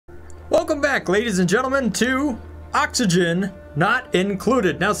Welcome back, ladies and gentlemen, to Oxygen Not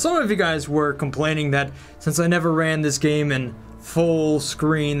Included. Now, some of you guys were complaining that since I never ran this game in full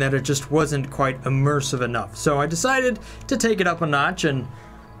screen, that it just wasn't quite immersive enough. So I decided to take it up a notch and,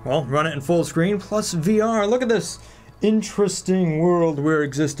 well, run it in full screen plus VR. Look at this interesting world we're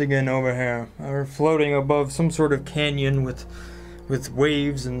existing in over here. We're floating above some sort of canyon with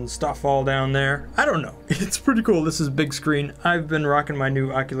waves and stuff all down there. I don't know. It's pretty cool. This is Bigscreen. I've been rocking my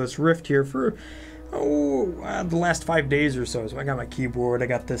new Oculus Rift here for, the last 5 days or so. So I got my keyboard, I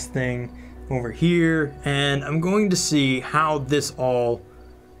got this thing over here, and I'm going to see how this all,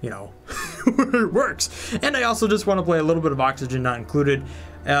 works. And I also just want to play a little bit of Oxygen Not Included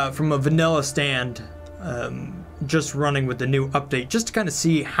from a vanilla stand, just running with the new update, just to kind of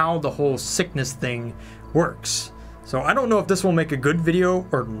see how the whole sickness thing works. So I don't know if this will make a good video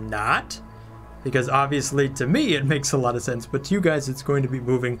or not, because obviously to me it makes a lot of sense, but to you guys it's going to be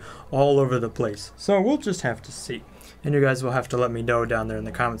moving all over the place. So we'll just have to see. And you guys will have to let me know down there in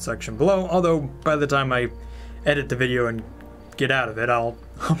the comment section below, although by the time I edit the video and get out of it, I'll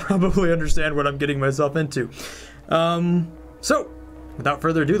probably understand what I'm getting myself into. So without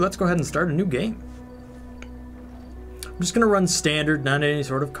further ado, let's go ahead and start a new game. I'm just going to run standard, not any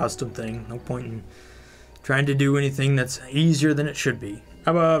sort of custom thing. No point in trying to do anything that's easier than it should be.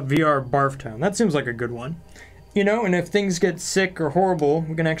 How about VR Barf Town? That seems like a good one. And if things get sick or horrible,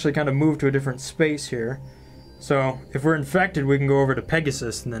 we can actually kind of move to a different space here. So if we're infected, we can go over to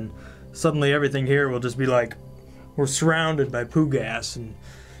Pegasus, and then suddenly everything here will just be like, we're surrounded by poo gas and,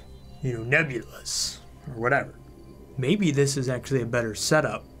 nebulas, or whatever. Maybe this is actually a better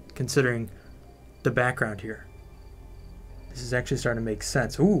setup, considering the background here. This is actually starting to make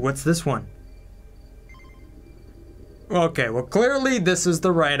sense. Ooh, what's this one? Okay, well clearly this is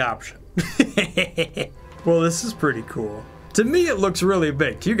the right option. Well, this is pretty cool. To me it looks really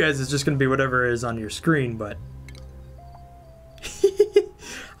big. To you guys it's just going to be whatever is on your screen, but...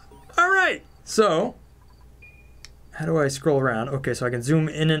 Alright, so... how do I scroll around? Okay, so I can zoom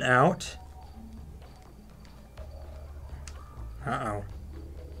in and out. Uh-oh.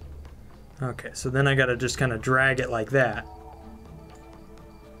 Okay, so then I gotta just kind of drag it like that.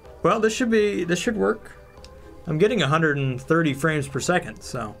 Well, this should work. I'm getting 130 frames per second,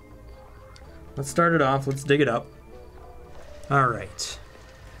 so let's start it off. Let's dig it up. All right.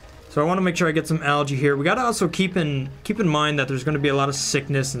 So I want to make sure I get some algae here. We got to also keep in mind that there's going to be a lot of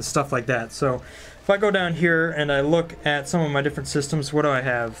sickness and stuff like that. So if I go down here and I look at some of my different systems, what do I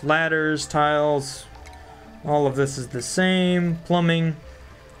have? Ladders, tiles. All of this is the same. Plumbing.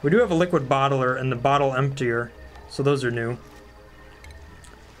 We do have a liquid bottler and the bottle emptier, so those are new.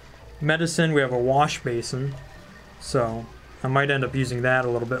 Medicine, we have a wash basin, so I might end up using that a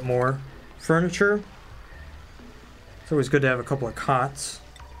little bit more. Furniture, it's always good to have a couple of cots.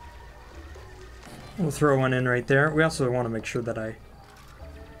 We'll throw one in right there. We also want to make sure that I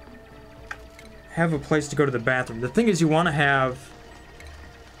have a place to go to the bathroom. The thing is, you want to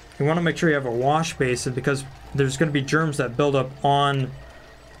make sure you have a wash basin, because there's going to be germs that build up on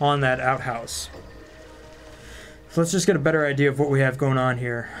that outhouse. So let's just get a better idea of what we have going on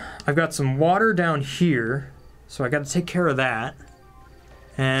here. I've got some water down here, so I got to take care of that.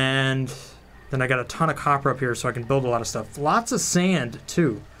 And then I got a ton of copper up here, so I can build a lot of stuff. Lots of sand,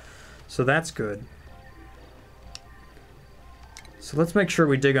 too. So that's good. So let's make sure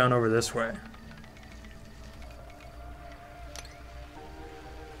we dig on over this way.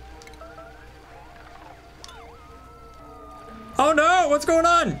 Oh no! What's going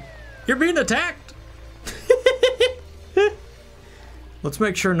on? You're being attacked! Let's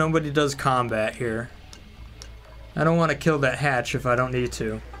make sure nobody does combat here. I don't want to kill that hatch if I don't need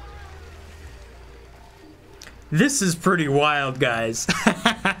to. This is pretty wild, guys.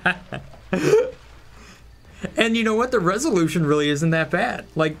 And you know what? The resolution really isn't that bad.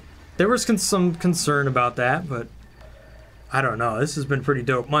 Like, there was some concern about that, but I don't know. This has been pretty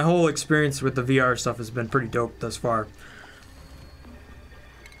dope. My whole experience with the VR stuff has been pretty dope thus far.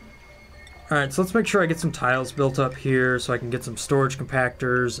 Alright, so let's make sure I get some tiles built up here so I can get some storage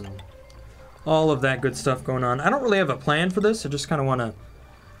compactors and all of that good stuff going on. I don't really have a plan for this. I just kind of want to,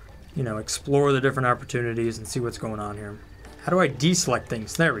 explore the different opportunities and see what's going on here. How do I deselect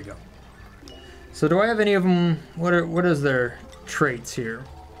things? There we go. So do I have any of them? What is their traits here?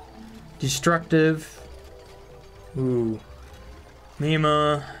 Destructive. Ooh.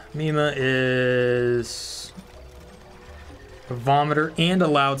 Mima is a vomiter and a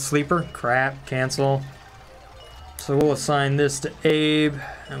loud sleeper. Crap, cancel. So we'll assign this to Abe,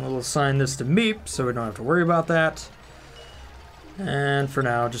 and we'll assign this to Meep, so we don't have to worry about that. And for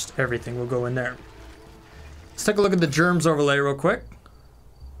now, just everything will go in there. Let's take a look at the germs overlay real quick.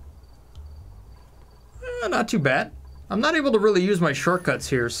 Not too bad. I'm not able to really use my shortcuts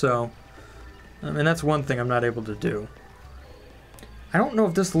here, so... I mean, that's one thing I'm not able to do. I don't know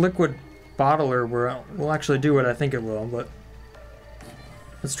if this liquid bottler will actually do what I think it will, but...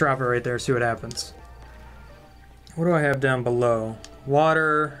 Let's drop it right there, see what happens. What do I have down below?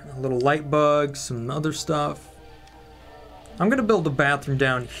 Water, a little light bug, some other stuff. I'm gonna build a bathroom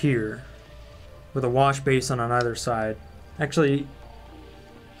down here with a wash basin on either side. Actually,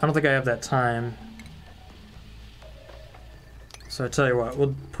 I don't think I have that time. So I tell you what,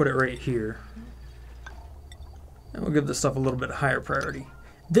 we'll put it right here. And we'll give this stuff a little bit higher priority.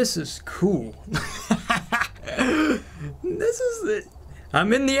 This is cool. This is it.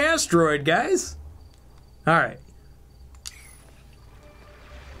 I'm in the asteroid, guys. Alright.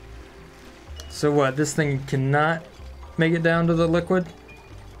 So what, this thing cannot make it down to the liquid?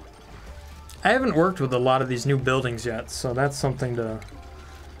 I haven't worked with a lot of these new buildings yet, so that's something to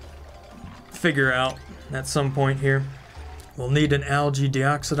figure out at some point here. We'll need an algae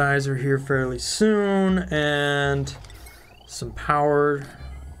deoxidizer here fairly soon, and some power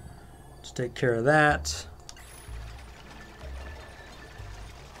to take care of that.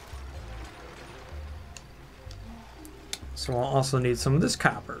 So I'll also need some of this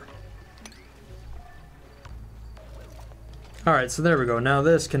copper. Alright, so there we go. Now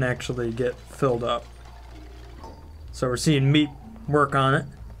this can actually get filled up. So we're seeing Meat work on it.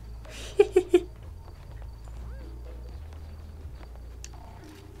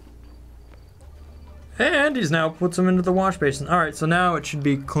 And he's now put some into the wash basin. Alright, so now it should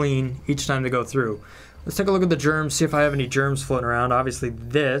be clean each time to go through. Let's take a look at the germs, see if I have any germs floating around. Obviously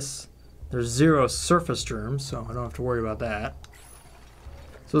there's 0 surface germs, so I don't have to worry about that.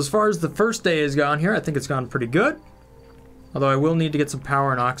 So as far as the first day has gone here, I think it's gone pretty good. Although I will need to get some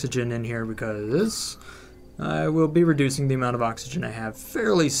power and oxygen in here because I will be reducing the amount of oxygen I have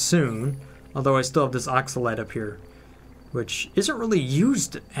fairly soon. Although I still have this oxalite up here, which isn't really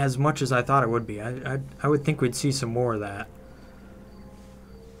used as much as I thought it would be. I would think we'd see some more of that.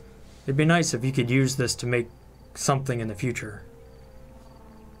 It'd be nice if you could use this to make something in the future.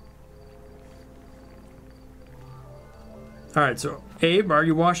 Alright, so Abe, are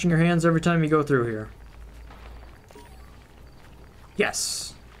you washing your hands every time you go through here?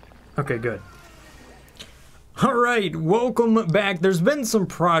 Yes. Okay, good. Alright, welcome back. There's been some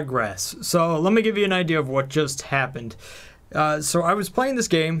progress. So let me give you an idea of what just happened. So I was playing this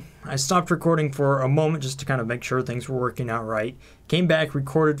game. I stopped recording for a moment just to kind of make sure things were working out right. Came back,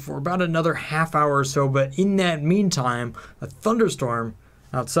 recorded for about another half hour or so, but in that meantime, a thunderstorm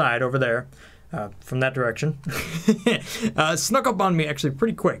outside over there, from that direction, snuck up on me actually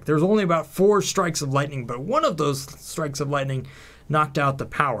pretty quick. There was only about 4 strikes of lightning, but one of those strikes of lightning knocked out the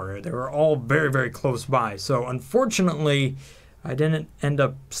power. They were all very, very close by. So unfortunately, I didn't end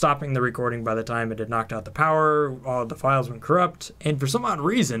up stopping the recording by the time it had knocked out the power. All of the files went corrupt, and for some odd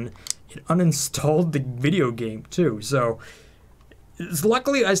reason, it uninstalled the video game too. So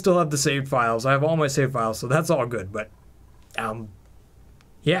luckily, I still have the saved files. I have all my saved files, so that's all good. But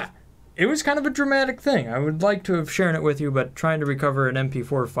yeah. It was kind of a dramatic thing. I would like to have shared it with you, but trying to recover an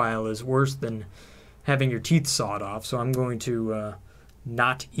MP4 file is worse than having your teeth sawed off, so I'm going to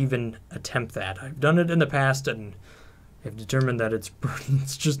not even attempt that. I've done it in the past, and I've determined that it's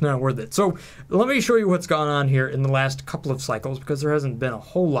just not worth it. So let me show you what's gone on here in the last couple of cycles, because there hasn't been a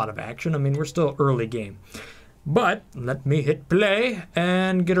whole lot of action. I mean, we're still early game. But let me hit play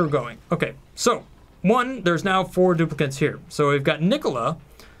and get her going. Okay, so there's now 4 duplicates here. So we've got Nicola,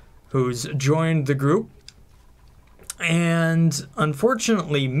 who's joined the group, and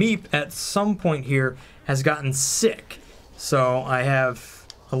unfortunately Meep at some point here has gotten sick. So I have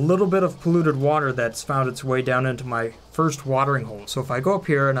a little bit of polluted water that's found its way down into my first watering hole. So if I go up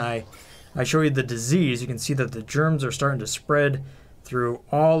here and I show you the disease, you can see that the germs are starting to spread through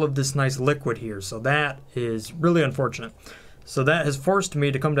all of this nice liquid here. So that is really unfortunate. So that has forced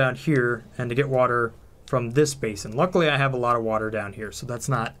me to come down here and to get water from this basin. Luckily I have a lot of water down here, so that's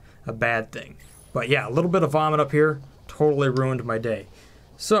not a bad thing. But yeah, a little bit of vomit up here totally ruined my day.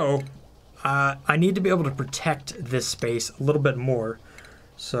 So I need to be able to protect this space a little bit more.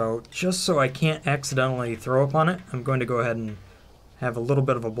 So just so I can't accidentally throw up on it, I'm going to go ahead and have a little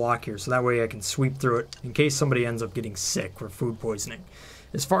bit of a block here, so that way I can sweep through it in case somebody ends up getting sick or food poisoning.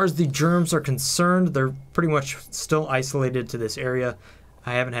 As far as the germs are concerned, they're pretty much still isolated to this area.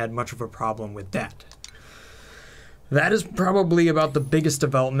 I haven't had much of a problem with that. That is probably about the biggest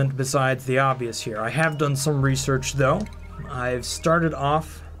development besides the obvious here. I have done some research though. I've started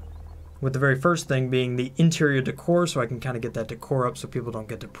off with the very first thing being the interior decor, so I can kind of get that decor up so people don't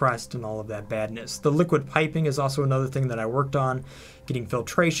get depressed and all of that badness. The liquid piping is also another thing that I worked on, getting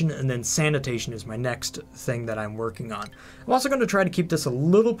filtration, and then sanitation is my next thing that I'm working on. I'm also going to try to keep this a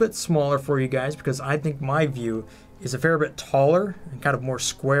little bit smaller for you guys because I think my view is a fair bit taller and kind of more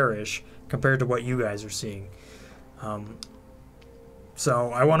squarish compared to what you guys are seeing.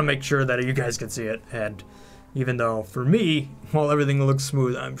 So I want to make sure that you guys can see it, and even though for me, while everything looks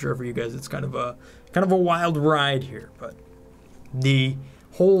smooth, I'm sure for you guys it's kind of a wild ride here. But the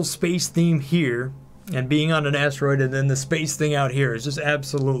whole space theme here, and being on an asteroid and then the space thing out here is just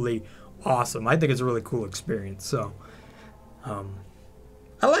absolutely awesome. I think it's a really cool experience. So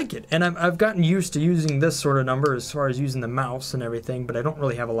I like it, and I've gotten used to using this sort of number as far as using the mouse and everything, but I don't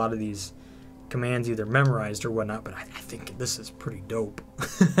really have a lot of these commands either memorized or whatnot, but I think this is pretty dope.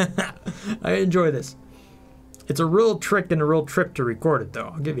 I enjoy this. It's a real trick and a real trip to record it,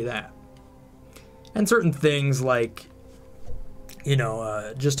 though. I'll give you that. And certain things like, you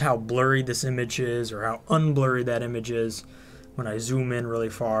know, just how blurry this image is or how unblurry that image is when I zoom in really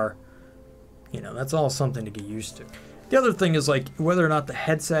far. You know, that's all something to get used to. The other thing is, like, whether or not the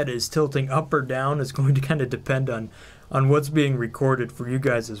headset is tilting up or down is going to kind of depend on what's being recorded for you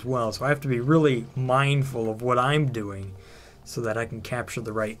guys as well. So I have to be really mindful of what I'm doing so that I can capture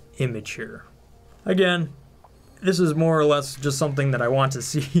the right image here. Again, this is more or less just something that I want to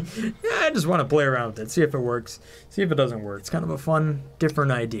see. Yeah, I just want to play around with it, see if it works, see if it doesn't work. It's kind of a fun,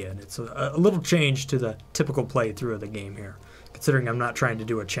 different idea. And it's a little change to the typical playthrough of the game here, considering I'm not trying to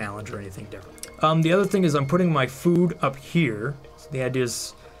do a challenge or anything different. The other thing is I'm putting my food up here. So the idea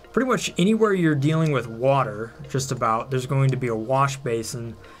is pretty much anywhere you're dealing with water, just about, there's going to be a wash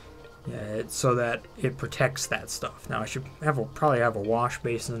basin so that it protects that stuff. Now I should probably have a wash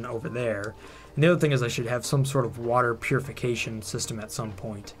basin over there. And the other thing is I should have some sort of water purification system at some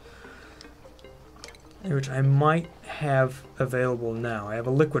point, which I might have available now. I have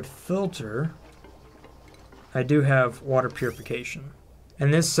a liquid filter. I do have water purification.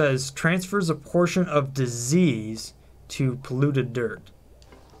 And this says transfers a portion of disease to polluted dirt.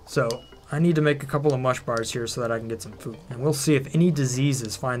 So I need to make a couple of mush bars here so that I can get some food. And we'll see if any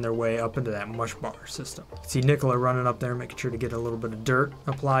diseases find their way up into that mush bar system. See Nicola running up there, making sure to get a little bit of dirt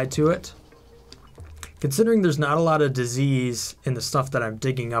applied to it. Considering there's not a lot of disease in the stuff that I'm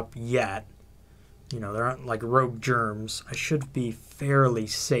digging up yet, you know, there aren't like rogue germs, I should be fairly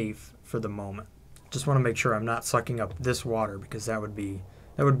safe for the moment. Just want to make sure I'm not sucking up this water because that would be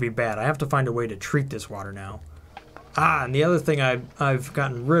bad. I have to find a way to treat this water now. And the other thing I've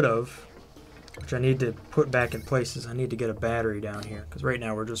gotten rid of, which I need to put back in place, is I need to get a battery down here because right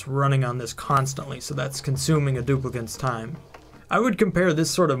now we're just running on this constantly, so that's consuming a duplicant's time. I would compare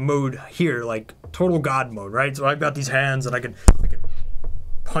this sort of mode here like total god mode, right? So I've got these hands and I can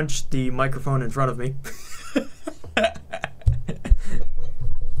punch the microphone in front of me.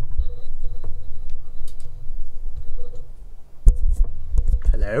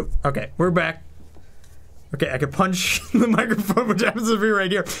 Hello? Okay, we're back. Okay, I can punch the microphone, which happens to be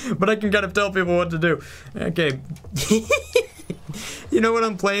right here, but I can kind of tell people what to do. Okay. You know when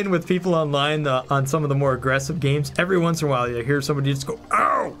I'm playing with people online on some of the more aggressive games, every once in a while you hear somebody just go,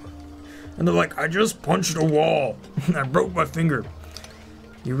 ow! And they're like, I just punched a wall. I broke my finger.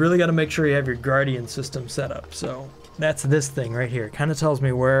 You really got to make sure you have your Guardian system set up. So that's this thing right here. It kind of tells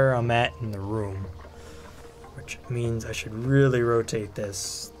me where I'm at in the room, which means I should really rotate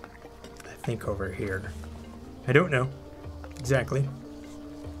this, I think, over here. I don't know exactly.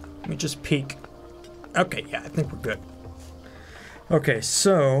 Let me just peek. Okay, yeah, I think we're good. Okay,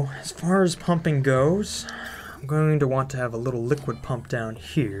 so as far as pumping goes, I'm going to want to have a little liquid pump down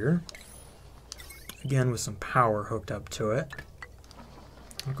here. Again, with some power hooked up to it.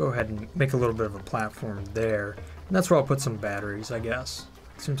 I'll go ahead and make a little bit of a platform there. And that's where I'll put some batteries, I guess.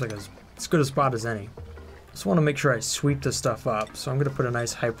 Seems like as good a spot as any. Just want to make sure I sweep this stuff up. So I'm going to put a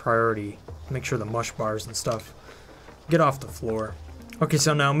nice high priority. Make sure the mush bars and stuff get off the floor. Okay,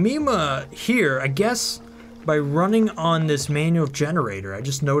 so now Mima here, I guess by running on this manual generator, I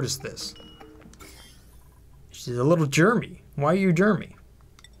just noticed this. She's a little germy. Why are you germy?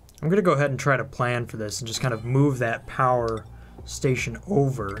 I'm going to go ahead and try to plan for this and just kind of move that power station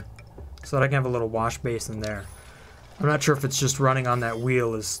over so that I can have a little wash basin there. I'm not sure if it's just running on that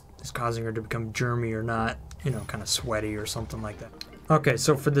wheel is causing her to become germy or not, you know, kind of sweaty or something like that. Okay,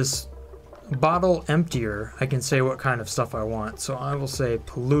 so for this bottle emptier, I can say what kind of stuff I want. So I will say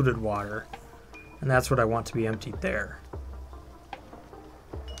polluted water, and that's what I want to be emptied there.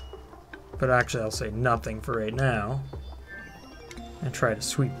 But actually I'll say nothing for right now and try to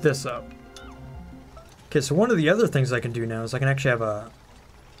sweep this up. Okay, so one of the other things I can do now is I can actually have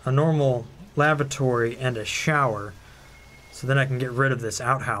a normal lavatory and a shower, so then I can get rid of this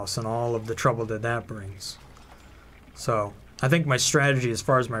outhouse and all of the trouble that that brings. So I think my strategy as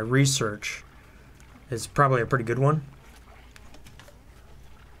far as my research is probably a pretty good one.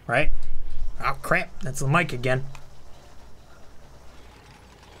 Right? Oh crap, that's the mic again.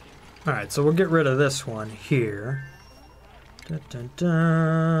 Alright, so we'll get rid of this one here. Dun, dun,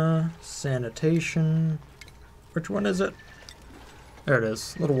 dun. Sanitation. Which one is it? There it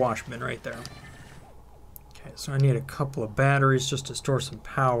is. Little wash bin right there. Okay, so I need a couple of batteries just to store some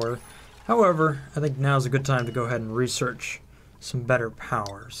power. However, I think now's a good time to go ahead and research some better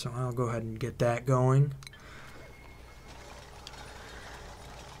power. So I'll go ahead and get that going.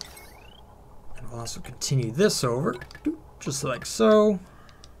 And we'll also continue this over, just like so.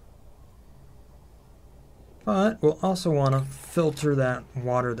 But we'll also want to filter that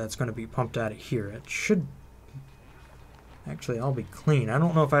water that's going to be pumped out of here. It should actually all be clean. I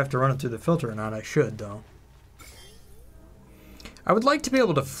don't know if I have to run it through the filter or not. I should, though. I would like to be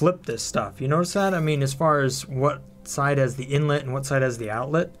able to flip this stuff. You notice that? I mean, as far as what side has the inlet and what side has the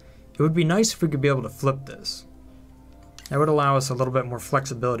outlet, it would be nice if we could be able to flip this. That would allow us a little bit more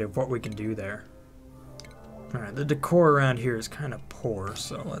flexibility of what we can do there. Alright, the decor around here is kind of poor,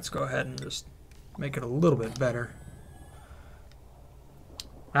 so let's go ahead and just make it a little bit better.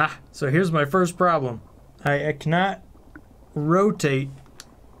 Ah, so here's my first problem. I cannot rotate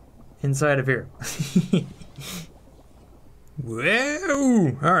inside of here.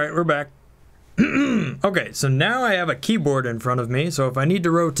 Whoa! Alright, we're back. Okay, so now I have a keyboard in front of me, so if I need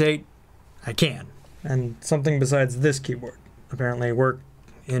to rotate, I can. And something besides this keyboard apparently worked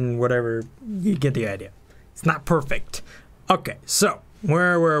in whatever, you get the idea. It's not perfect. Okay, so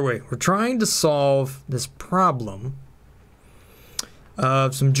where were we? We're trying to solve this problem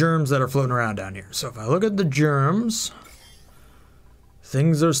of some germs that are floating around down here. So if I look at the germs,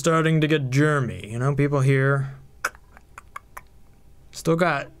 things are starting to get germy. You know, people here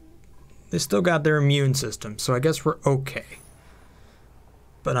they still got their immune system, so I guess we're okay.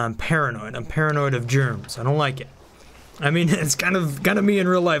 But I'm paranoid. I'm paranoid of germs. I don't like it. I mean, it's kind of me in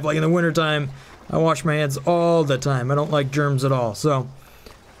real life. Like in the wintertime, I wash my hands all the time. I don't like germs at all, so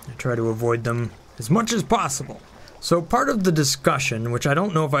I try to avoid them as much as possible. So part of the discussion, which I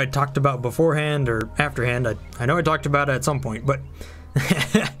don't know if I talked about beforehand or afterhand, I know I talked about it at some point, but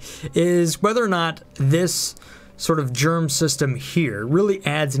is whether or not this sort of germ system here really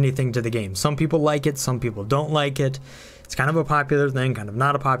adds anything to the game. Some people like it, some people don't like it. It's kind of a popular thing, kind of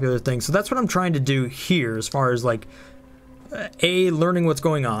not a popular thing. So that's what I'm trying to do here as far as like learning what's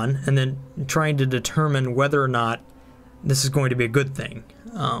going on, and then trying to determine whether or not this is going to be a good thing.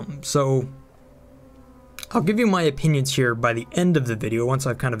 So I'll give you my opinions here by the end of the video once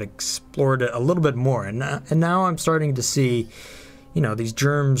I've kind of explored it a little bit more. And now I'm starting to see, you know, these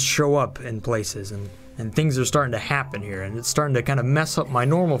germs show up in places, and things are starting to happen here, and it's starting to kind of mess up my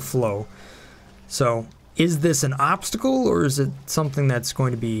normal flow. So is this an obstacle, or is it something that's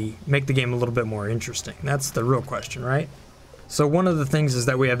going to make the game a little bit more interesting? That's the real question, right? So one of the things is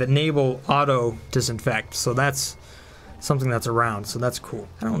that we have enable auto disinfect, so that's something that's around, so that's cool.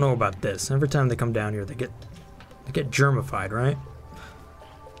 I don't know about this. Every time they come down here, they get germified, right?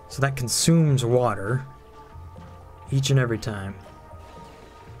 So that consumes water each and every time.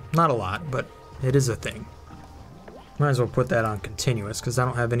 Not a lot, but it is a thing. Might as well put that on continuous because I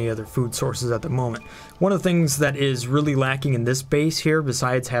don't have any other food sources at the moment. One of the things that is really lacking in this base here,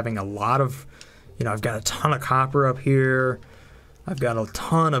 besides having a lot of, you know, I've got a ton of copper up here. I've got a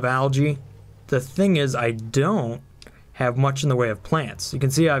ton of algae. The thing is, I don't have much in the way of plants. You can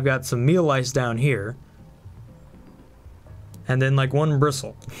see I've got some meal lice down here. And then like one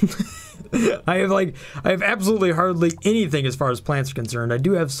bristle. I have absolutely hardly anything as far as plants are concerned. I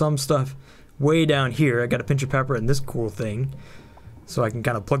do have some stuff way down here. I got a pinch of pepper and this cool thing, so I can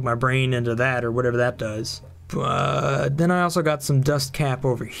kind of plug my brain into that or whatever that does. But then I also got some dust cap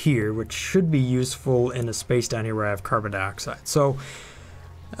over here, which should be useful in a space down here where I have carbon dioxide. So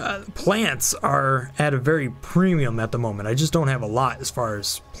plants are at a very premium at the moment. I just don't have a lot as far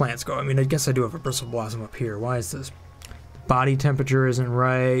as plants go. I mean, I guess I do have a bristle blossom up here. Why is this? Body temperature isn't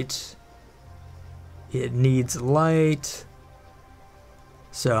right. It needs light.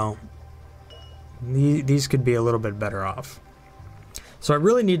 So these could be a little bit better off. So I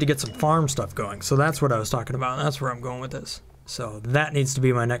really need to get some farm stuff going. So that's what I was talking about. And that's where I'm going with this. So that needs to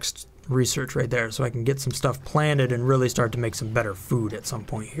be my next research right there, so I can get some stuff planted and really start to make some better food at some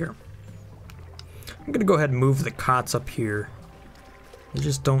point here. I'm going to go ahead and move the cots up here. They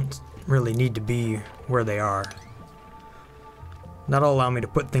just don't really need to be where they are. That'll allow me to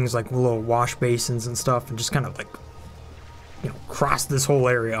put things like little wash basins and stuff and just kind of like cross this whole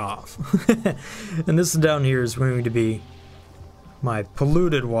area off. And this down here is going to be my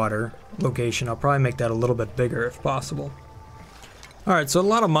polluted water location. I'll probably make that a little bit bigger if possible. Alright, so a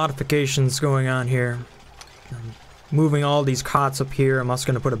lot of modifications going on here. I'm moving all these cots up here. I'm also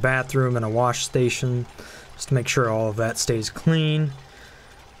going to put a bathroom and a wash station just to make sure all of that stays clean.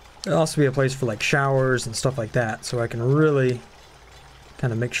 There'll also be a place for like showers and stuff like that, so I can really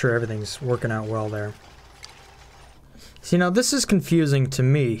kind of make sure everything's working out well there. See, now this is confusing to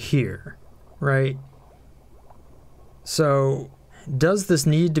me here, right? So, does this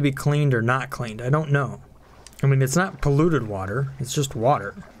need to be cleaned or not cleaned? I don't know. I mean, it's not polluted water, it's just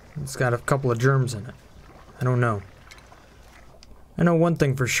water. It's got a couple of germs in it. I don't know. I know one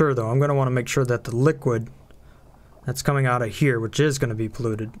thing for sure, though. I'm going to want to make sure that the liquid that's coming out of here, which is going to be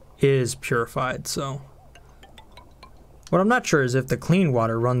polluted, is purified, so... What I'm not sure is if the clean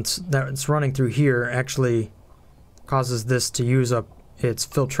water that's running through here actually causes this to use up its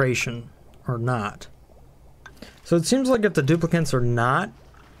filtration or not. So it seems like if the duplicants are not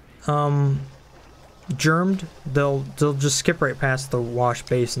germed, they'll just skip right past the wash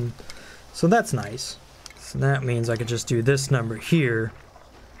basin. So that's nice. So that means I could just do this number here,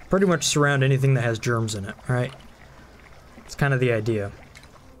 pretty much surround anything that has germs in it, right? It's kind of the idea.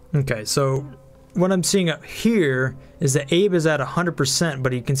 Okay, so what I'm seeing up here is that Abe is at 100%,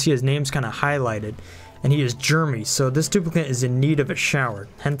 but you can see his name's kind of highlighted, and he is germy, so this duplicant is in need of a shower,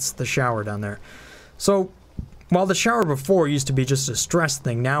 hence the shower down there. So, while the shower before used to be just a stress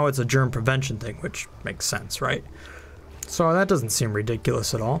thing, now it's a germ prevention thing, which makes sense, right? So that doesn't seem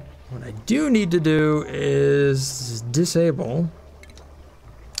ridiculous at all. What I do need to do is disable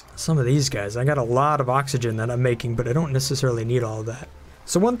some of these guys. I got a lot of oxygen that I'm making, but I don't necessarily need all of that.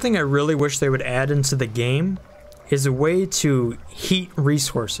 So one thing I really wish they would add into the game is a way to heat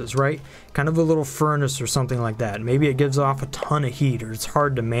resources, right? Kind of a little furnace or something like that. Maybe it gives off a ton of heat or it's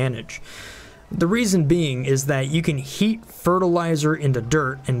hard to manage. The reason being is that you can heat fertilizer into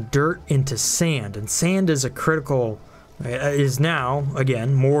dirt and dirt into sand, and sand is is now,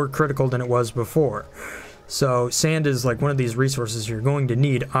 again, more critical than it was before. So sand is like one of these resources you're going to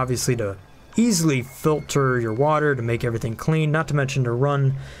need, obviously, to easily filter your water, to make everything clean, not to mention to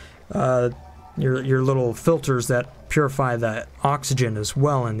run your little filters that purify that oxygen as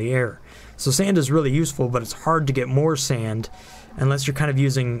well in the air. So sand is really useful, but it's hard to get more sand unless you're kind of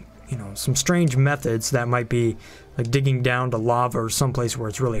using, some strange methods that might be like digging down to lava or someplace where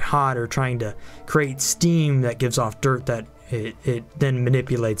it's really hot, or trying to create steam that gives off dirt that it then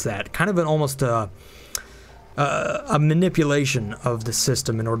manipulates that. Kind of almost a manipulation of the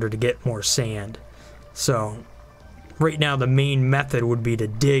system in order to get more sand. So right now the main method would be to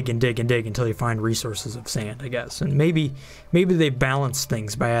dig and dig and dig until you find resources of sand, I guess. And maybe they balance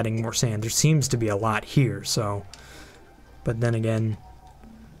things by adding more sand. There seems to be a lot here, so... But then again,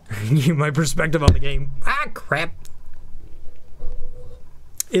 my perspective on the game, crap,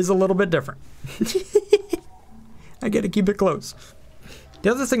 is a little bit different. I gotta keep it close.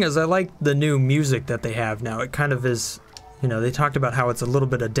 The other thing is I like the new music that they have now. It kind of is, they talked about how it's a little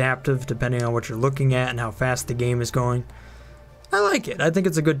bit adaptive depending on what you're looking at and how fast the game is going. I like it. I think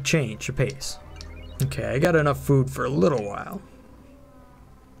it's a good change of pace. Okay, I got enough food for a little while.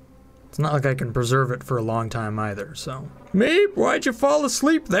 It's not like I can preserve it for a long time either, so... Meep, why'd you fall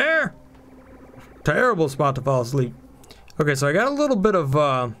asleep there? Terrible spot to fall asleep. Okay, so I got a little bit of,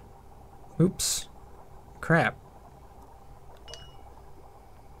 oops. Crap.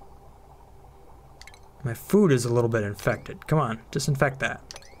 My food is a little bit infected. Come on, disinfect that.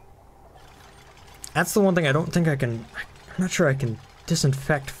 That's the one thing I don't think I can... I'm not sure I can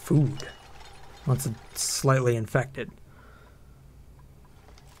disinfect food once it's slightly infected.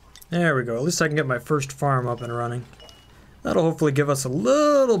 There we go. At least I can get my first farm up and running. That'll hopefully give us a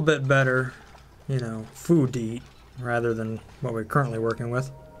little bit better, food to eat rather than what we're currently working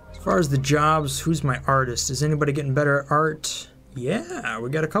with. As far as the jobs, who's my artist? Is anybody getting better at art? Yeah, we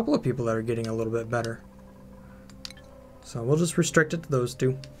got a couple of people that are getting a little bit better. So we'll just restrict it to those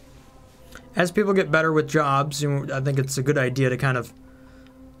two. As people get better with jobs, I think it's a good idea to kind of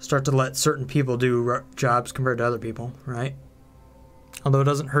start to let certain people do jobs compared to other people, right? Although it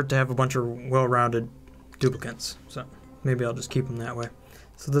doesn't hurt to have a bunch of well-rounded duplicants, so maybe I'll just keep them that way.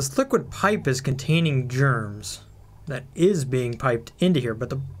 So this liquid pipe is containing germs that is being piped into here,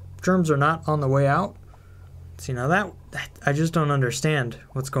 but the germs are not on the way out. See, now that I just don't understand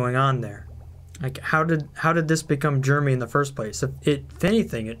what's going on there. Like, how did this become germy in the first place? If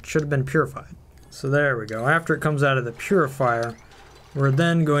anything, it should have been purified. So there we go. After it comes out of the purifier, we're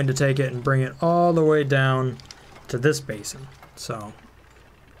then going to take it and bring it all the way down to this basin. So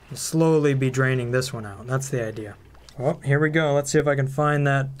we'll slowly be draining this one out. That's the idea. Oh, here we go. Let's see if I can find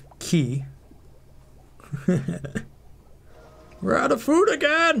that key. We're out of food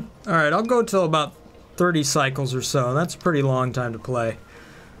again! Alright, I'll go till about 30 cycles or so. That's a pretty long time to play.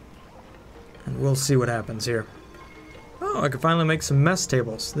 And we'll see what happens here. Oh, I can finally make some mess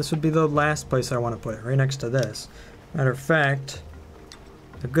tables. This would be the last place I want to put it, right next to this. Matter of fact,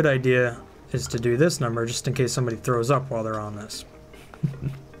 a good idea is to do this number just in case somebody throws up while they're on this.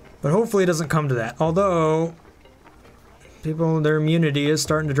 But hopefully it doesn't come to that. Although, people, their immunity is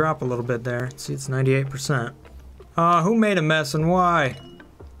starting to drop a little bit there. See, it's 98%. Who made a mess and why?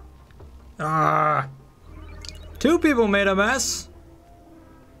 Two people made a mess?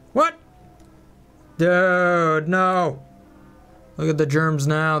 What? Dude, no. Look at the germs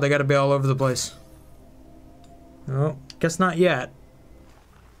now. They gotta be all over the place. Oh, guess not yet.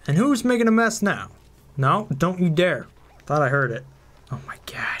 And who's making a mess now? No, don't you dare. Thought I heard it. Oh my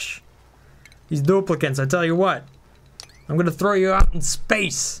gosh. These duplicants, I tell you what. I'm gonna throw you out in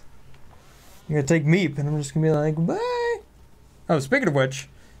space. You're gonna take Meep and I'm just gonna be like, bye. Oh, speaking of which,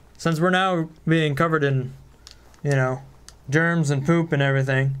 since we're now being covered in, you know, germs and poop and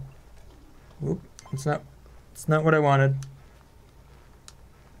everything. Whoop, it's not what I wanted.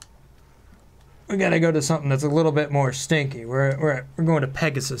 We gotta go to something that's a little bit more stinky. We're going to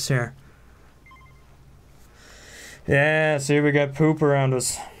Pegasus here. Yeah, see, we got poop around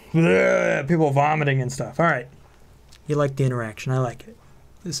us. Blah, people vomiting and stuff. Alright. You like the interaction. I like it.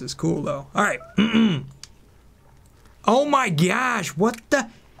 This is cool, though. Alright. Oh my gosh. What the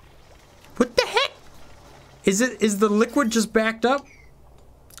heck? Is the liquid just backed up?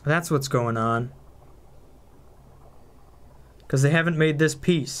 That's what's going on. Because they haven't made this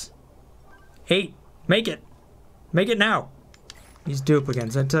piece. 8. Make it. Make it now. These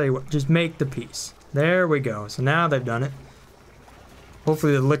duplicants, I tell you what, just make the piece. There we go. So now they've done it.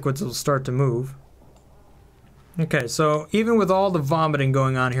 Hopefully the liquids will start to move. Okay, so even with all the vomiting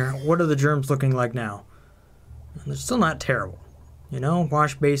going on here, what are the germs looking like now? They're still not terrible. You know,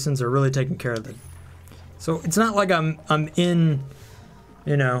 wash basins are really taking care of them. So it's not like I'm in,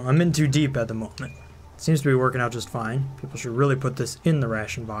 you know, I'm in too deep at the moment. It seems to be working out just fine. People should really put this in the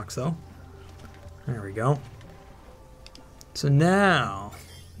ration box though. There we go. So now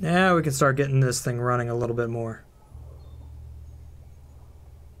we can start getting this thing running a little bit more.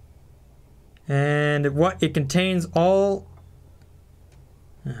 And it contains all...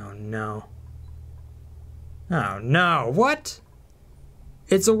 Oh no. Oh no, what?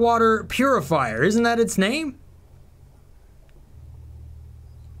 It's a water purifier, isn't that its name?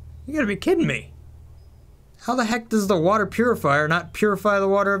 You gotta be kidding me. How the heck does the water purifier not purify the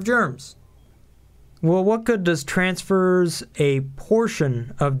water of germs? Well, what good does transfers a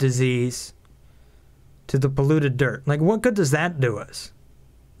portion of disease to the polluted dirt? Like, what good does that do us?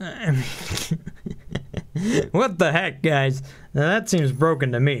 I mean, what the heck, guys? Now, that seems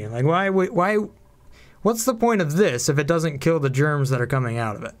broken to me. Like, why? What's the point of this if it doesn't kill the germs that are coming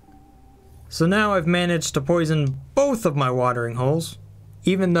out of it? So now I've managed to poison both of my watering holes,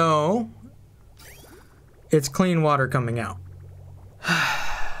 even though it's clean water coming out.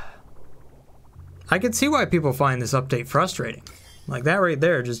 I can see why people find this update frustrating. Like that right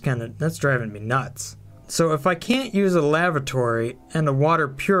there just that's driving me nuts. So if I can't use a lavatory and a water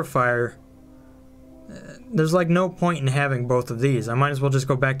purifier, there's like no point in having both of these. I might as well just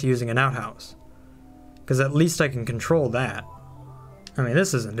go back to using an outhouse. Because at least I can control that. I mean,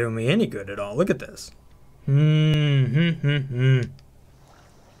 this isn't doing me any good at all. Look at this.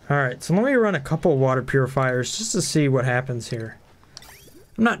 Alright, so let me run a couple water purifiers just to see what happens here.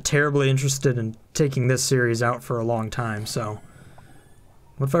 I'm not terribly interested in taking this series out for a long time, so...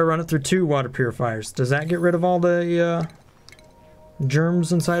 What if I run it through 2 water purifiers? Does that get rid of all the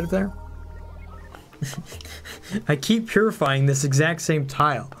germs inside of there? I keep purifying this exact same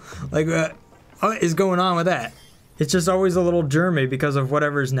tile. Like, what is going on with that? It's just always a little germy because of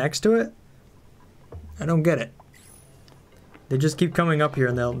whatever's next to it? I don't get it. They just keep coming up here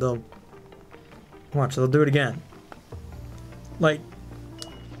and they'll... Watch, they'll do it again. Like...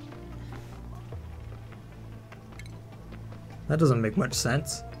 That doesn't make much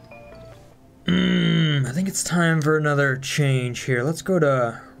sense. I think it's time for another change here. Let's go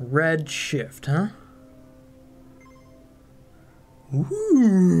to red shift, huh?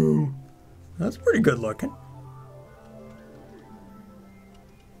 Ooh, that's pretty good looking.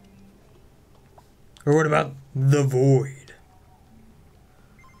 Or what about the void?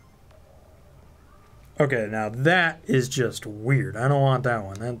 Okay, now that is just weird. I don't want that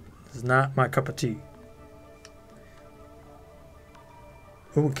one. That is not my cup of tea.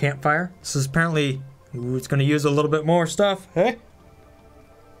 Ooh, campfire. This is apparently... Ooh, it's going to use a little bit more stuff. Hey?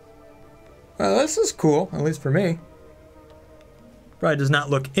 Well, this is cool, at least for me. Probably does not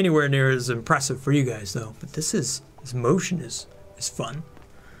look anywhere near as impressive for you guys though. But this motion is fun.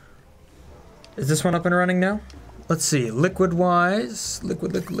 Is this one up and running now? Let's see, liquid-wise,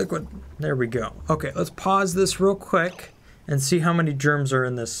 liquid. There we go. Okay, let's pause this real quick and see how many germs are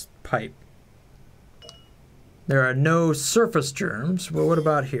in this pipe. There are no surface germs. Well, what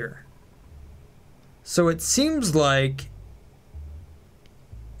about here? So it seems like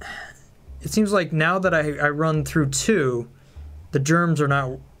now that I run through 2, the germs are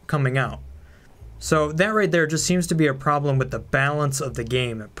not coming out. So that right there just seems to be a problem with the balance of the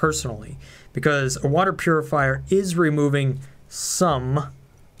game, personally, because a water purifier is removing some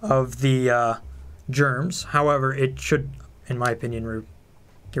of the germs. However, it should, in my opinion,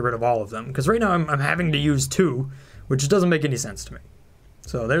 get rid of all of them, because right now I'm having to use 2, which doesn't make any sense to me.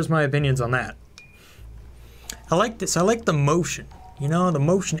 So there's my opinions on that. I like this. I like the motion. You know, the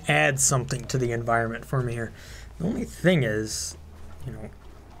motion adds something to the environment for me here. The only thing is, you know,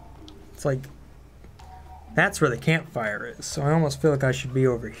 it's like that's where the campfire is. So I almost feel like I should be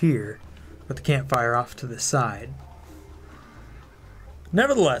over here with the campfire off to the side.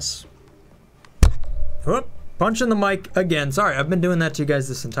 Nevertheless, whoop, punching the mic again. Sorry, I've been doing that to you guys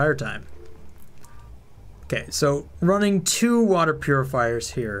this entire time. Okay, so running 2 water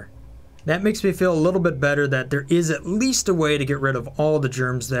purifiers here. That makes me feel a little bit better that there is at least a way to get rid of all the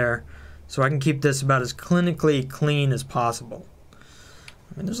germs there, so I can keep this about as clinically clean as possible.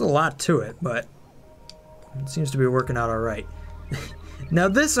 I mean, there's a lot to it, but it seems to be working out all right. Now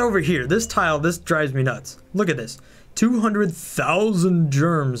this over here, this tile, this drives me nuts. Look at this. 200,000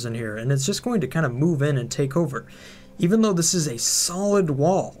 germs in here, and it's just going to kind of move in and take over. Even though this is a solid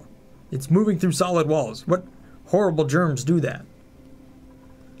wall, it's moving through solid walls. What horrible germs do that?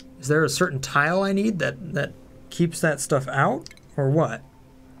 Is there a certain tile I need that keeps that stuff out, or what?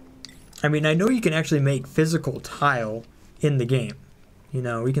 I mean, I know you can actually make physical tile in the game. You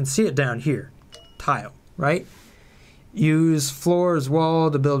know, we can see it down here. Tile, right? Use floors, wall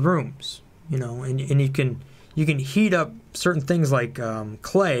to build rooms. You know, and you can heat up certain things like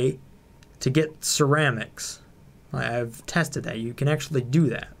clay to get ceramics. I've tested that. You can actually do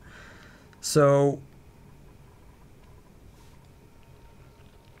that. So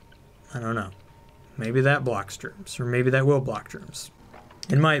I don't know. Maybe that blocks germs, or maybe that will block germs.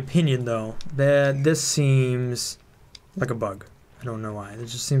 In my opinion, though, that this seems like a bug. I don't know why. It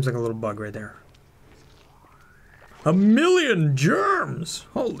just seems like a little bug right there. 1,000,000 germs!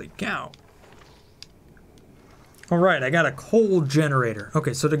 Holy cow. Alright, I got a coal generator.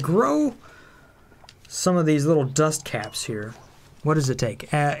 Okay, so to grow some of these little dust caps here, what does it take?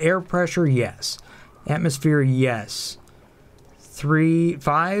 Air pressure, yes. Atmosphere, yes.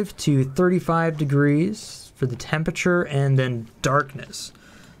 5 to 35 degrees for the temperature, and then darkness.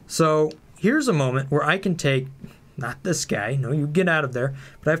 So here's a moment where I can take, not this guy, no, you get out of there,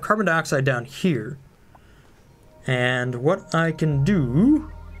 but I have carbon dioxide down here. And what I can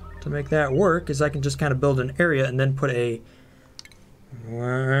do to make that work is I can just kind of build an area and then put a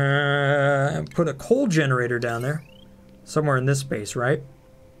coal generator down there, somewhere in this space, right?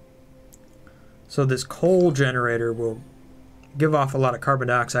 So this coal generator will give off a lot of carbon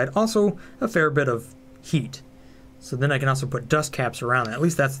dioxide, also a fair bit of heat. So then I can also put dust caps around it. At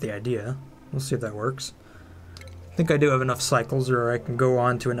least that's the idea. We'll see if that works. I think I do have enough cycles, or I can go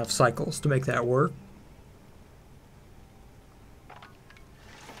on to enough cycles to make that work.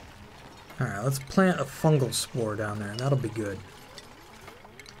 Alright, let's plant a fungal spore down there. That'll be good.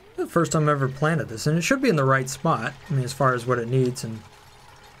 The first time I've ever planted this, and it should be in the right spot. I mean, as far as what it needs and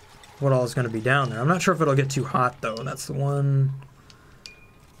what all is going to be down there. I'm not sure if it'll get too hot, though. That's the one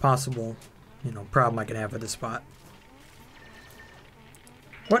possible, you know, problem I can have with this spot.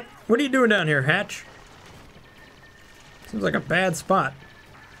 What are you doing down here, Hatch? Seems like a bad spot.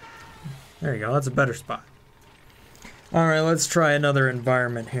 There you go. That's a better spot. All right, let's try another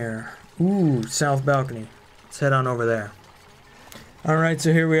environment here. Ooh, south balcony. Let's head on over there. All right,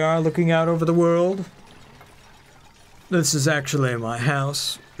 so here we are looking out over the world. This is actually my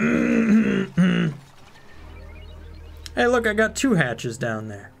house. Hey, look, I got 2 hatches down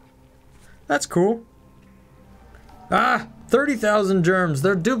there. That's cool. Ah, 30,000 germs.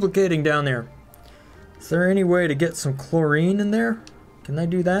 They're duplicating down there. Is there any way to get some chlorine in there? Can I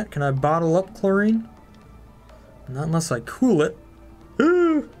do that? Can I bottle up chlorine? Not unless I cool it.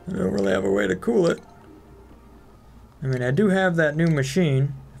 Ooh, I don't really have a way to cool it. I mean, I do have that new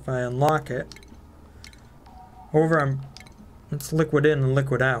machine. If I unlock it. It's liquid in and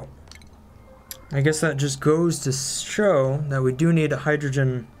liquid out. I guess that just goes to show that we do need a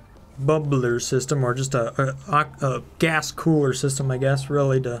hydrogen bubbler system, or just a gas cooler system, I guess,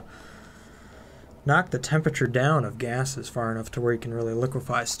 really, to knock the temperature down of gases far enough to where you can really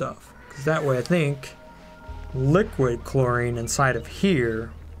liquefy stuff. Because that way I think liquid chlorine inside of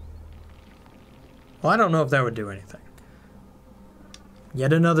here, well, I don't know if that would do anything.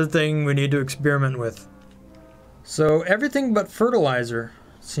 Yet another thing we need to experiment with. So everything but fertilizer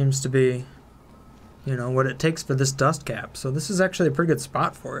seems to be, you know, what it takes for this dust cap. So this is actually a pretty good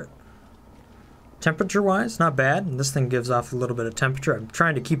spot for it. Temperature-wise, not bad. And this thing gives off a little bit of temperature. I'm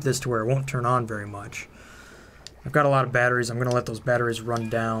trying to keep this to where it won't turn on very much. I've got a lot of batteries. I'm going to let those batteries run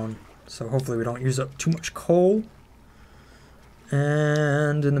down. So hopefully we don't use up too much coal.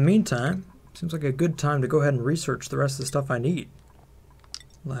 And in the meantime, seems like a good time to go ahead and research the rest of the stuff I need.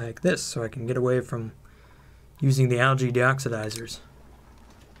 Like this, so I can get away from using the algae deoxidizers.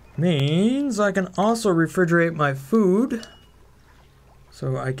 Means I can also refrigerate my food.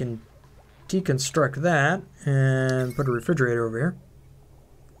 So I can deconstruct that and put a refrigerator over here.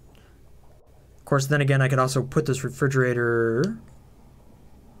 Of course, then again, I could also put this refrigerator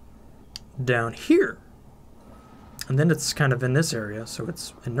down here. And then it's kind of in this area, so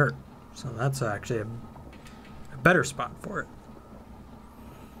it's inert. So that's actually a better spot for it.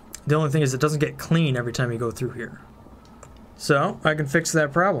 The only thing is it doesn't get clean every time you go through here. So I can fix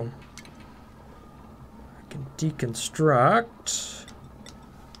that problem. I can deconstruct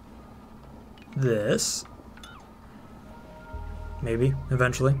this. Maybe,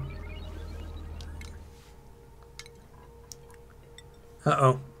 eventually.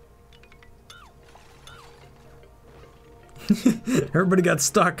 Uh-oh. Everybody got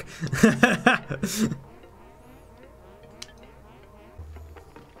stuck.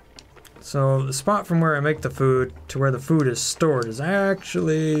 So the spot from where I make the food to where the food is stored is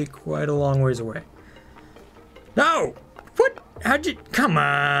actually quite a long ways away. No! What? How'd you... Come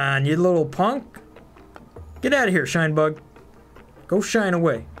on, you little punk. Get out of here, shine bug. Go shine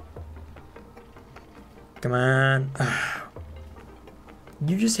away. Come on.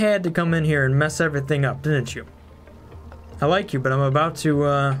 You just had to come in here and mess everything up, didn't you? I like you, but I'm about to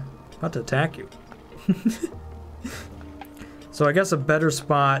attack you. So I guess a better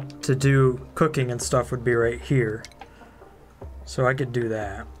spot to do cooking and stuff would be right here. So I could do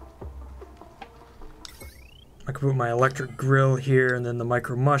that. I could put my electric grill here and then the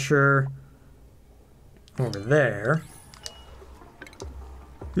micro musher over there.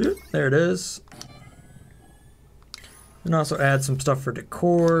 There it is. And also add some stuff for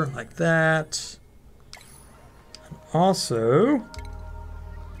decor like that. And also,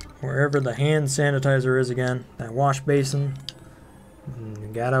 wherever the hand sanitizer is again, that wash basin. You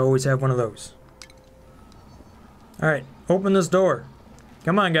gotta always have one of those. Alright, open this door.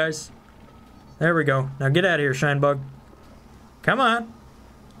 Come on, guys. There we go. Now get out of here, shine bug. Come on.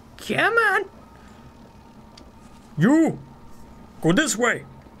 Come on. You! Go this way.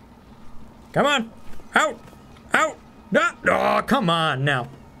 Come on. Out. Out. No. Oh, come on now.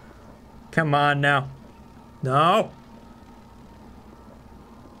 Come on now. No.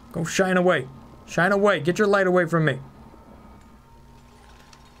 Go shine away. Shine away. Get your light away from me.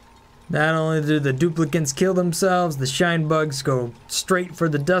 Not only do the duplicants kill themselves, the shine bugs go straight for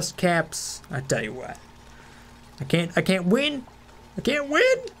the dust caps. I tell you what. I can't win. I can't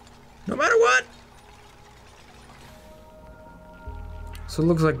win. No matter what. So it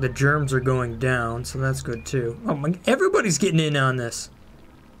looks like the germs are going down, so that's good too. Oh my, everybody's getting in on this.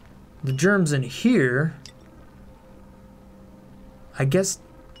 The germs in here, I guess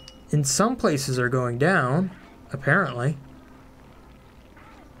in some places are going down, apparently.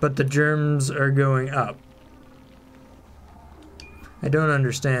 But the germs are going up. I don't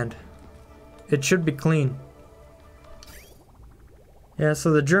understand. It should be clean. Yeah, so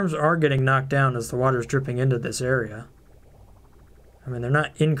the germs are getting knocked down as the water's dripping into this area. I mean, they're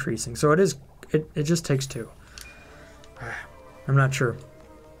not increasing, so it just takes two. I'm not sure.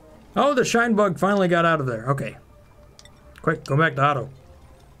 Oh, the shine bug finally got out of there. Okay. Quick, go back to auto.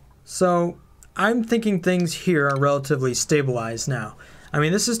 So, I'm thinking things here are relatively stabilized now. I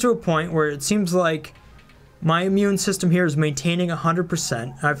mean, this is to a point where it seems like my immune system here is maintaining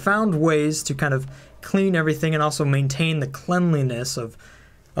 100%. I've found ways to kind of clean everything and also maintain the cleanliness of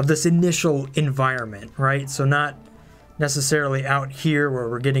this initial environment, right? So not necessarily out here where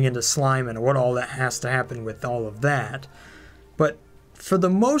we're getting into slime and what all that has to happen with all of that. But for the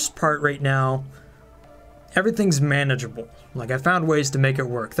most part right now, everything's manageable. Like, I found ways to make it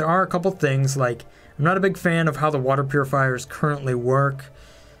work. There are a couple things, like, I'm not a big fan of how the water purifiers currently work.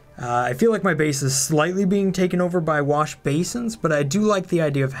 I feel like my base is slightly being taken over by wash basins, but I do like the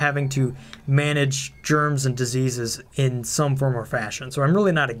idea of having to manage germs and diseases in some form or fashion. So I'm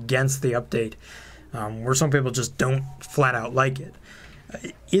really not against the update, where some people just don't flat out like it.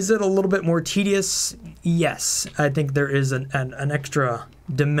 Is it a little bit more tedious? Yes, I think there is an extra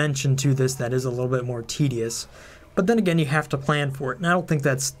dimension to this that is a little bit more tedious. But then again, you have to plan for it, and I don't think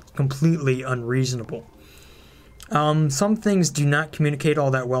that's completely unreasonable. Some things do not communicate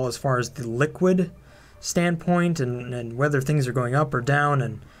all that well as far as the liquid standpoint and whether things are going up or down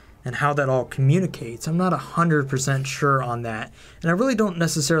and how that all communicates. I'm not 100% sure on that. And I really don't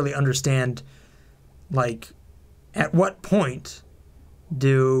necessarily understand, like, at what point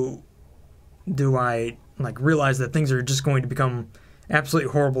do I, like, realize that things are just going to become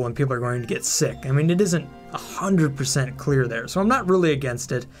absolutely horrible and people are going to get sick. I mean, it isn't 100% clear there. So I'm not really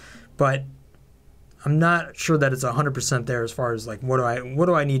against it, but I'm not sure that it's 100% there as far as, like, what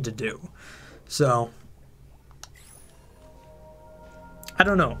do I need to do? So I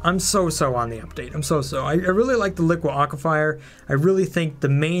don't know. I'm so-so on the update. I'm so-so. I really like the liquid aquifer. I really think the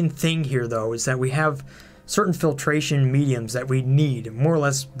main thing here, though, is that we have certain filtration mediums that we need, more or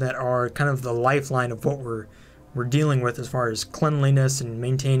less, that are kind of the lifeline of what we're dealing with as far as cleanliness and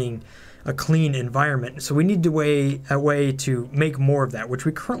maintaining a clean environment. So we need a way to make more of that, which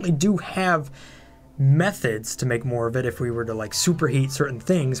we currently do have methods to make more of it if we were to, like, superheat certain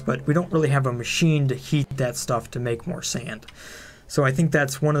things, but we don't really have a machine to heat that stuff to make more sand. So I think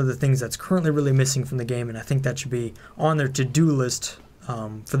that's one of the things that's currently really missing from the game, and I think that should be on their to-do list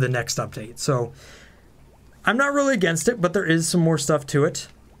for the next update. So I'm not really against it, but there is some more stuff to it.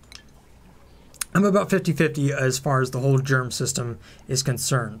 I'm about 50-50 as far as the whole germ system is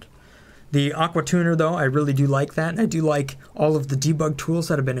concerned. The Aqua Tuner, though, I really do like that, and I do like all of the debug tools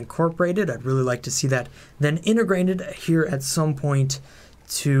that have been incorporated. I'd really like to see that then integrated here at some point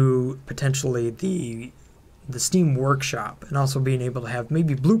to potentially the Steam Workshop, and also being able to have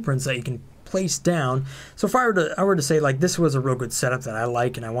maybe blueprints that you can place down. So if I were to say, like, this was a real good setup that I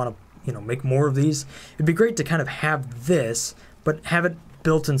like and I want to, you know, make more of these, it'd be great to kind of have this, but have it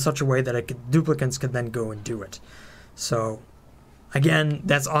built in such a way that duplicates could then go and do it. So again,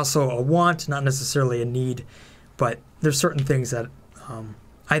 that's also a want, not necessarily a need, but there's certain things that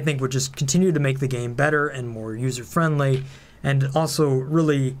I think would just continue to make the game better and more user-friendly, and also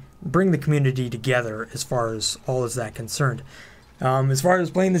really bring the community together as far as all is that concerned. As far as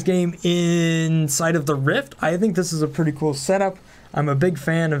playing this game inside of the Rift, I think this is a pretty cool setup. I'm a big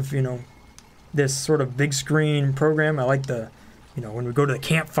fan of, you know, this sort of big screen program. I like the, you know, when we go to the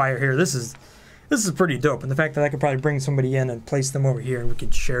campfire here, this is pretty dope. And the fact that I could probably bring somebody in and place them over here and we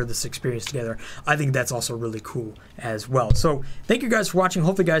could share this experience together, I think that's also really cool as well. So thank you guys for watching.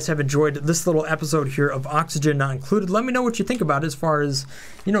 Hopefully you guys have enjoyed this little episode here of Oxygen Not Included. Let me know what you think about it as far as,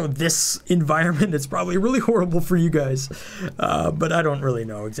 you know, this environment. It's probably really horrible for you guys, but I don't really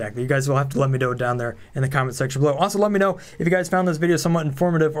know exactly. You guys will have to let me know down there in the comment section below. Also, let me know if you guys found this video somewhat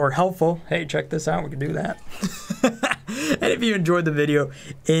informative or helpful. Hey, check this out. We can do that. And if you enjoyed the video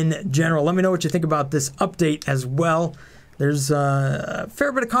in general, let me know what you think about this update as well. There's a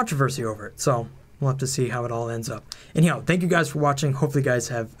fair bit of controversy over it, so we'll have to see how it all ends up. Anyhow, thank you guys for watching. Hopefully you guys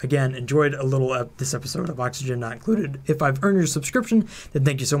have, again, enjoyed a little this episode of Oxygen Not Included. If I've earned your subscription, then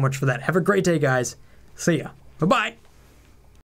thank you so much for that. Have a great day, guys. See ya. Bye-bye.